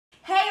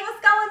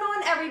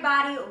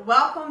everybody,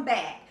 welcome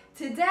back.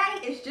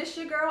 Today is just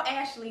your girl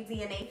Ashley,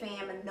 DNA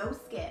fam, and no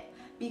skip,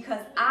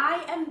 because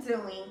I am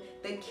doing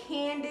the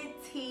Candid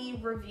Tea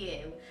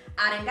review.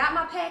 I done got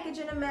my package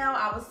in the mail.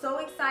 I was so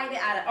excited.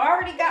 I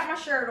already got my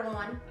shirt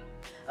on.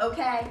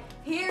 Okay,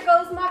 here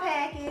goes my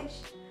package.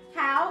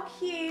 How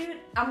cute.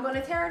 I'm going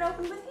to tear it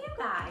open with you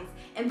guys.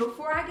 And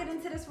before I get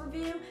into this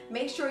review,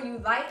 make sure you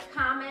like,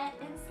 comment,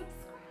 and subscribe.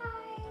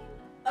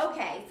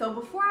 Okay, so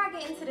before I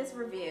get into this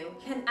review,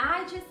 can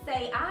I just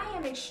say I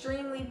am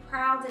extremely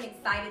proud and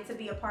excited to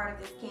be a part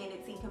of this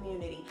Candid Tea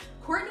community.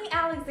 Courtney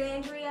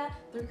Alexandria,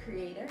 the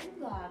creator and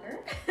blogger,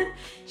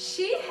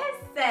 she has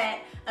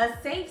set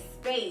a safe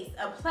space,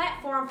 a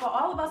platform for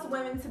all of us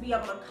women to be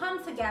able to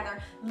come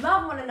together,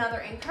 love one another,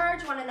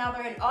 encourage one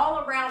another, and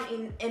all around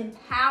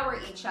empower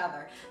each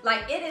other.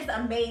 Like, it is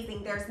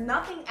amazing. There's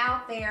nothing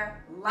out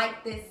there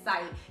like this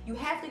site. You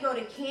have to go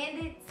to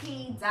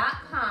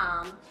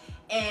CandidTea.com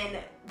and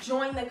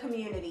join the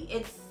community.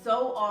 It's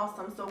so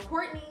awesome. So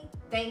Courtney,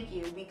 thank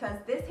you, because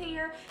this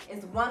here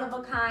is one of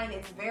a kind.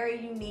 It's very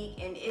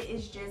unique and it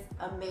is just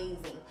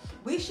amazing.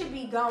 We should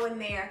be going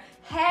there,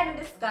 having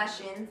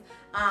discussions,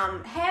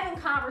 having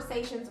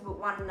conversations with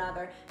one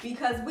another,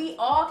 because we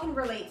all can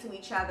relate to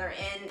each other,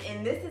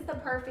 and this is the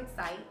perfect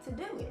site to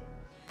do it.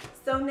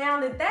 So now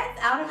that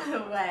that's out of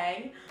the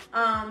way,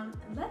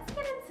 let's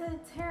get into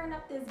tearing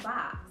up this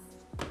box.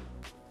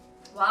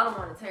 Well, I don't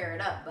want to tear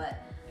it up, but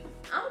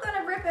I'm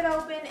gonna rip it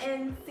open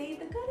and see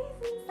the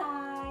goodies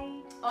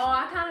inside. Oh,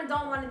 I kind of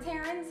don't want to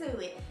tear into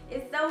it.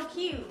 It's so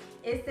cute.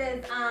 It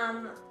says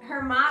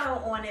her motto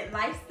on it: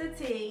 life's the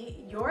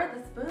tea, you're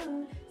the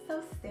spoon,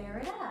 so stir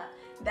it up.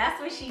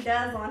 That's what she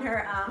does on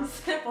her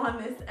Sip on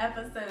This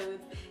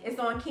episodes. It's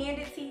on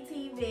Candid Tea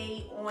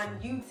TV on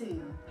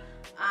YouTube.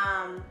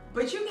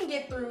 But you can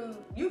get to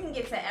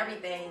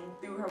everything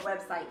through her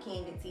website,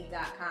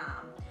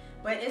 CandidTea.com.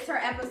 But it's her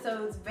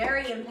episodes,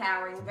 very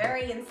empowering,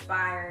 very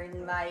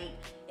inspiring. Like,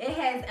 it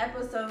has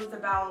episodes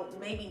about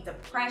maybe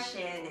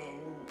depression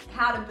and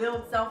how to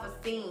build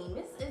self-esteem.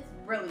 It's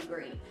really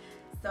great.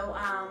 So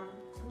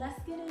let's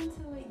get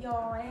into it,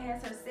 y'all. It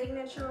has her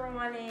signature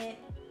on it.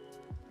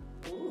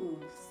 Ooh,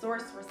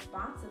 sourced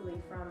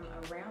responsibly from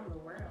around the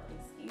world.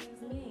 Excuse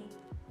me,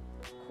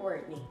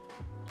 Courtney.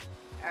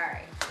 All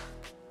right,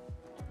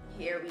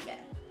 here we go.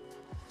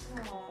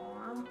 Oh,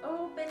 I'm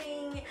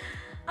opening.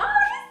 Oh,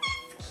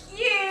 this is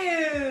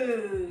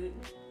cute.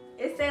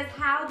 It says,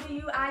 how do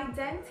you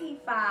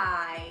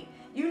identify?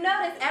 You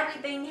notice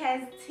everything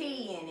has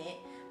tea in it,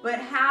 but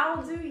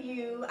how do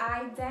you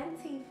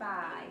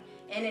identify?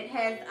 And it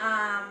has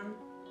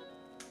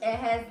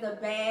the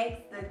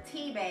bags, the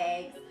tea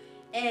bags,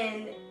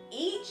 and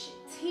each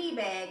tea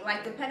bag,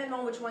 like depending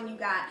on which one you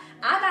got,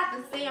 I got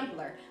the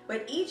sampler,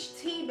 but each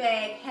tea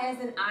bag has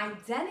an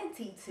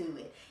identity to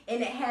it,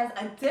 and it has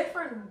a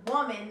different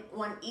woman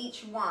on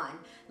each one.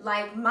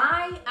 Like,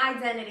 my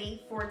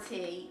identity for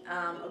tea,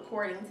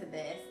 according to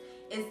this,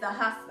 is the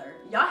hustler.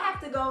 Y'all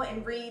have to go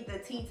and read the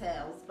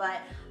details,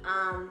 but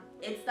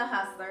it's the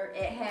hustler.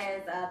 It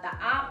has the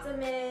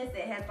optimist,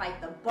 it has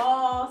like the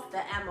boss,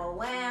 the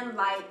MOM,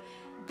 like,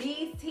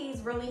 these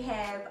teas really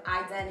have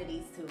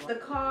identities to them. The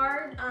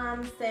card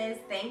says,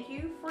 thank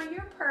you for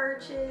your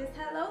purchase.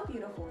 Hello,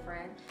 beautiful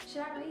friend.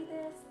 Should I read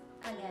this?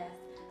 I guess.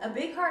 A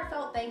big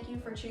heartfelt thank you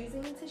for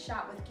choosing to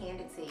shop with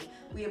Candid Tea.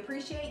 We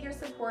appreciate your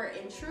support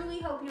and truly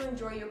hope you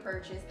enjoy your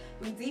purchase.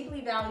 We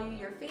deeply value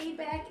your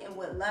feedback and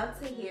would love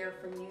to hear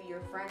from you,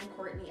 your friend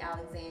Courtney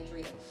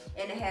Alexandria.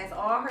 And it has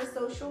all her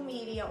social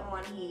media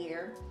on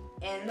here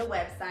and the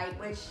website,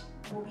 which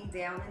will be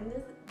down in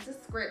the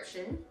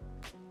description.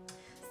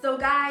 So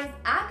guys,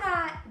 I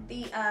got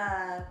the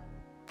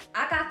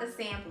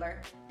sampler.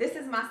 This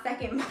is my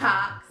second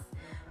box,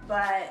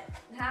 but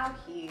how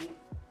cute.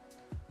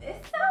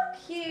 It's so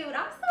cute.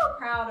 I'm so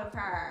proud of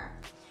her.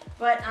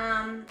 But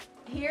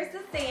here's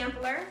the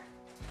sampler.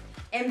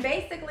 And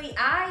basically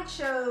I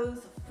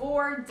chose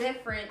 4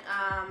 different,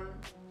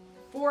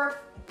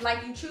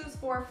 like, you choose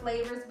 4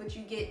 flavors, but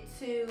you get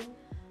 2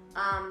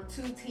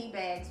 tea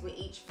bags with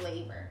each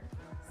flavor.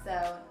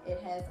 So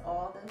it has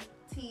all the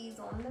teas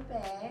on the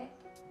bag.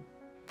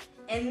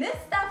 And this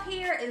stuff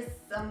here is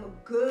some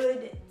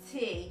good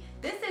tea.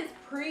 This is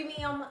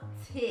premium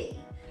tea.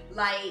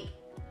 Like,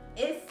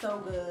 it's so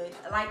good.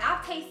 Like,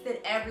 I've tasted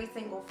every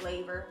single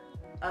flavor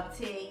of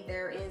tea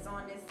there is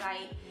on this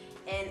site,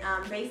 and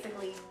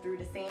basically through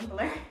the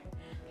sampler.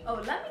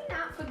 Oh, let me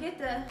not forget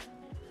to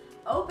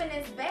open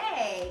this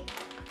bag.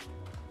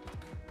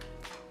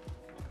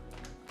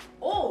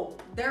 Oh,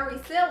 they're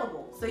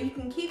resealable. So you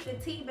can keep the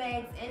tea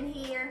bags in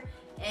here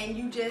and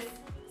you just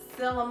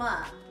seal them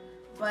up.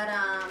 But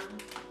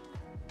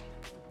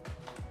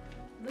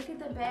look at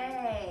the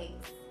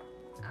bags.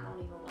 I don't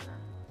even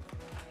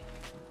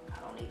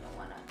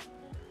wanna.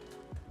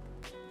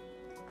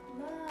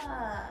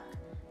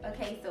 Look.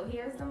 Okay, so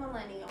here's the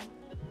millennial.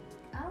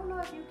 I don't know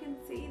if you can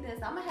see this.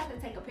 I'm gonna have to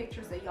take a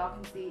picture so y'all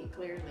can see it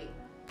clearly.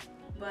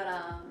 But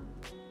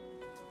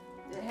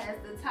it has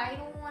the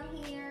title on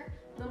here,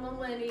 the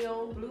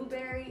millennial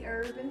blueberry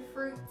herb and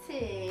fruit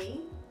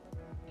tea.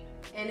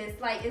 And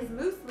it's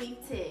loose leaf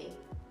tea.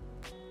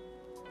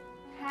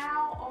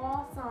 How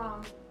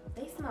awesome.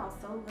 They smell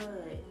so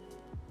good.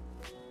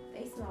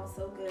 They smell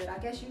so good. I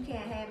guess you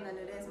can't have none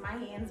of this. My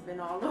hand's been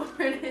all over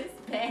this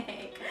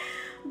bag.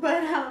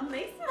 But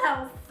they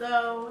smell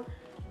so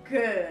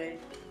good.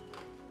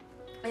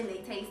 And they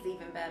taste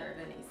even better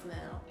than they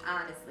smell,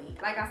 honestly.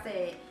 Like I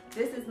said,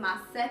 this is my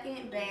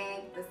second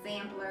bag, the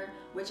sampler,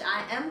 which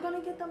I am gonna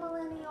get the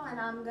millennial, and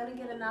I'm gonna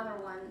get another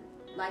one,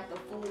 like the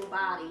full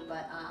body,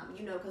 but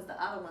you know, because the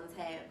other ones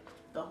have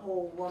the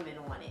whole woman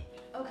on it.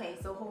 Okay,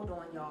 so hold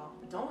on, y'all.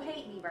 Don't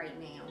hate me right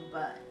now,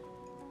 but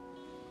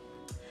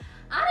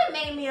I done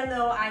made me a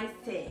little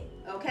iced tea,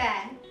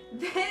 okay?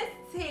 This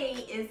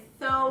tea is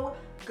so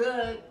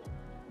good.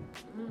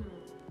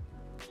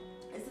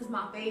 This is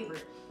my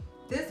favorite.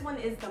 This one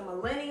is the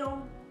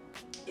millennial.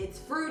 It's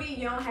fruity.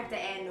 You don't have to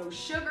add no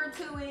sugar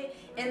to it.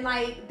 And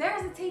like,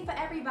 there's a tea for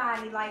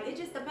everybody. Like, it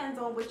just depends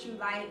on what you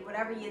like,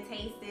 whatever your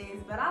taste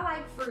is. But I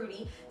like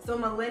fruity, so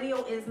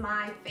millennial is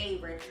my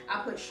favorite.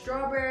 I put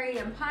strawberry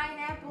and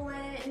pineapple in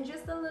it and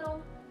just a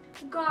little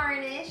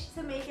garnish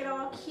to make it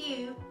all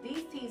cute.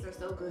 These teas are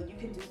so good. You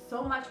can do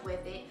so much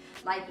with it.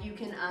 Like, you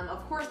can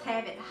of course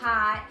have it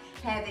hot,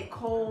 have it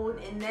cold,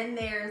 and then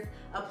there's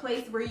a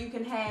place where you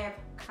can have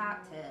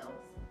cocktails.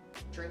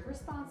 Drink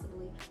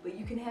responsibly, but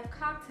you can have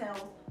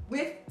cocktails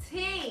with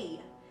tea.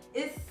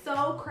 It's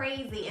so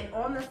crazy. And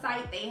on the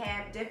site they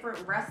have different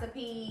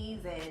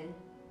recipes and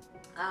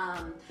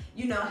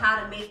you know,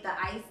 how to make the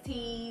iced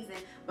teas.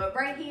 But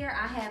right here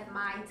I have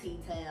my tea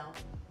towel,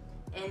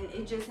 and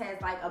it just has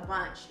like a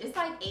bunch. It's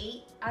like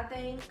 8, I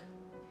think,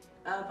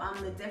 of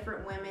the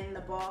different women: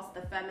 the boss,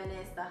 the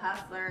feminist, the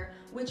hustler,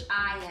 which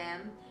I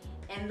am.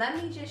 And let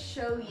me just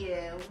show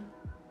you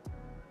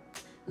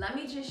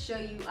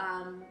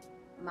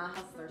my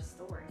hustler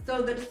story.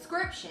 So the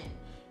description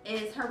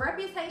is: her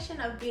reputation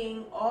of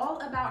being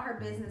all about her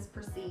business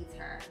precedes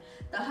her.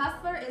 The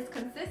hustler is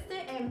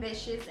consistent,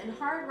 ambitious, and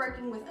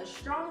hardworking with a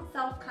strong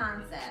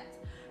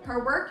self-concept.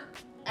 Her work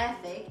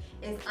ethic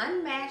is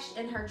unmatched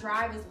and her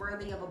drive is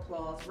worthy of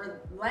applause.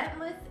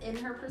 Relentless in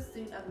her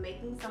pursuit of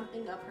making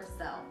something of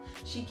herself.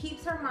 She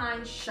keeps her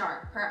mind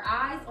sharp, her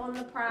eyes on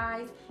the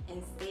prize,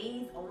 and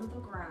stays on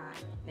the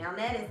grind. Now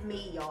that is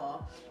me,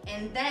 y'all.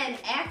 And then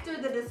after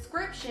the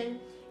description,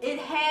 it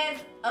has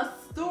a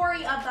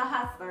story of the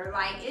hustler.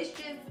 Like,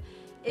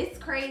 it's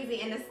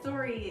crazy. And the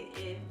story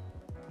is,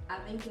 I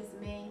think it's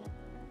me,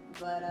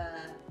 but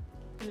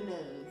who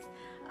knows?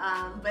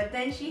 But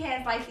then she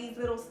has like these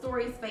little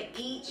stories for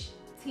each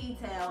tea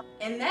towel.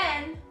 And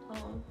then,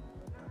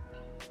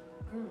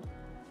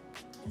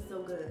 it's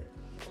so good.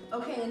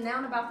 Okay, and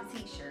now about the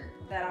t-shirt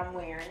that I'm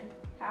wearing.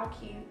 How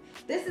cute.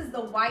 This is the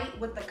white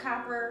with the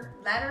copper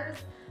letters,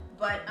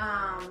 but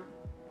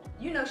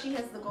you know, she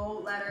has the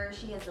gold letters,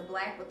 she has the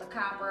black with the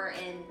copper,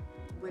 and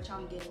which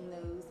I'm getting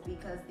those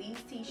because these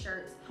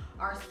t-shirts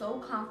are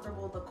so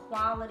comfortable. The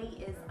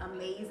quality is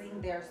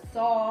amazing. They're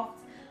soft.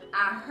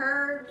 I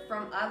heard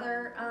from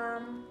other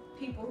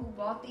people who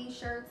bought these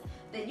shirts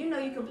that, you know,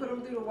 you can put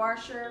them through the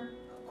washer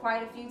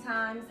quite a few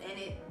times and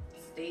it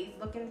stays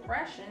looking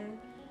fresh and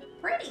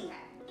pretty.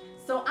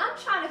 So I'm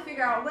trying to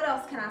figure out what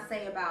else can I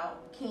say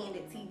about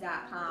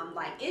CANDIDTEA.com.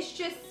 Like, it's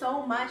just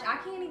so much. I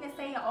can't even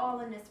say it all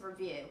in this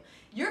review.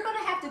 You're gonna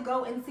have to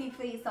go and see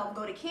for yourself.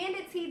 Go to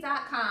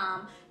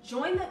CANDIDTEA.com,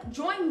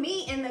 join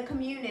me in the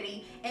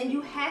community, and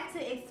you have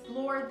to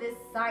explore this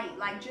site.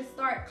 Like, just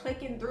start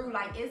clicking through.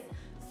 Like, it's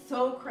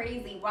so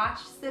crazy.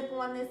 Watch Sip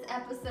on this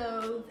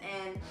episode,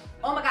 and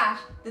oh my gosh,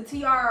 the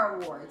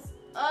Tiara Awards.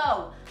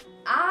 Oh,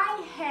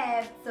 I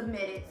have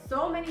submitted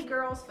so many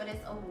girls for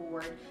this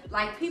award,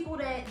 like people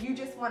that you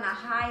just want to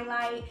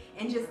highlight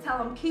and just tell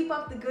them keep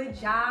up the good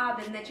job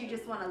and that you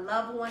just want to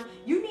love on.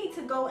 You need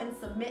to go and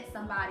submit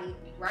somebody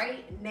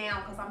right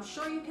now, because I'm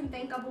sure you can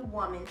think of a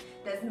woman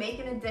that's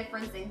making a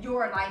difference in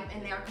your life,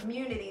 in their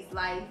community's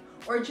life,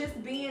 or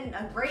just being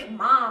a great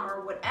mom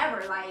or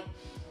whatever. Like,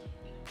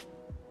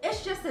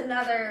 it's just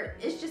another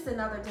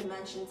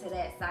dimension to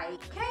that site.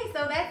 Okay,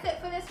 so that's it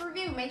for this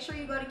review. Make sure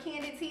you go to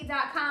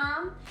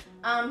CANDIDTEA.com.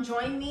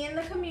 Join me in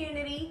the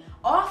community.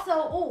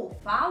 Also,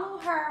 follow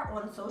her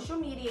on social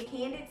media,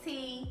 Candid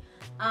Tea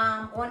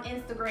on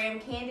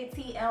Instagram, Candid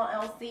Tea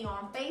LLC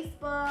on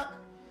Facebook,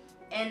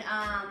 and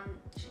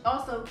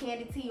also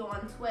Candid Tea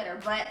on Twitter.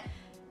 But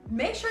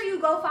make sure you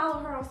go follow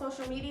her on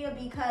social media,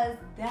 because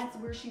that's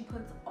where she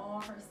puts all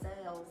her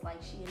sales.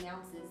 Like, she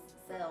announces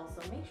sales.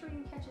 So make sure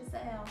you catch a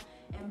sale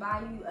and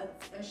buy you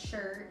a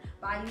shirt,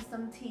 buy you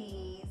some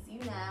teas, you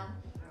know.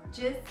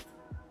 Just,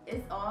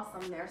 it's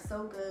awesome. They're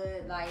so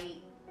good.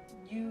 Like,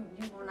 you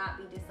will not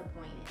be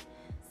disappointed.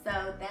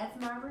 So that's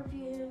my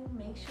review.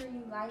 Make sure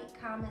you like,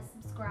 comment,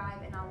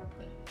 subscribe, and I will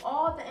put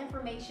all the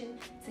information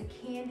to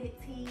Candid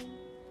Tea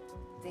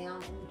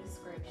down in the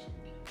description.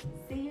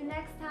 See you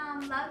next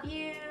time. Love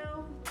you.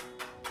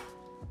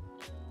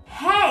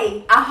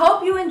 Hey, I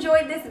hope you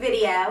enjoyed this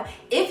video.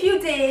 If you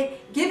did,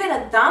 give it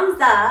a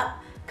thumbs up.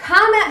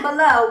 Comment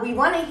below. We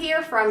want to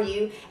hear from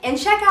you. And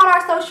check out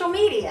our social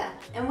media.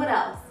 And what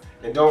else?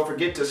 And don't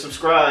forget to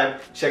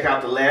subscribe. Check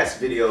out the last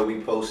video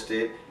we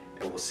posted,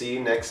 and we'll see you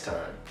next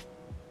time.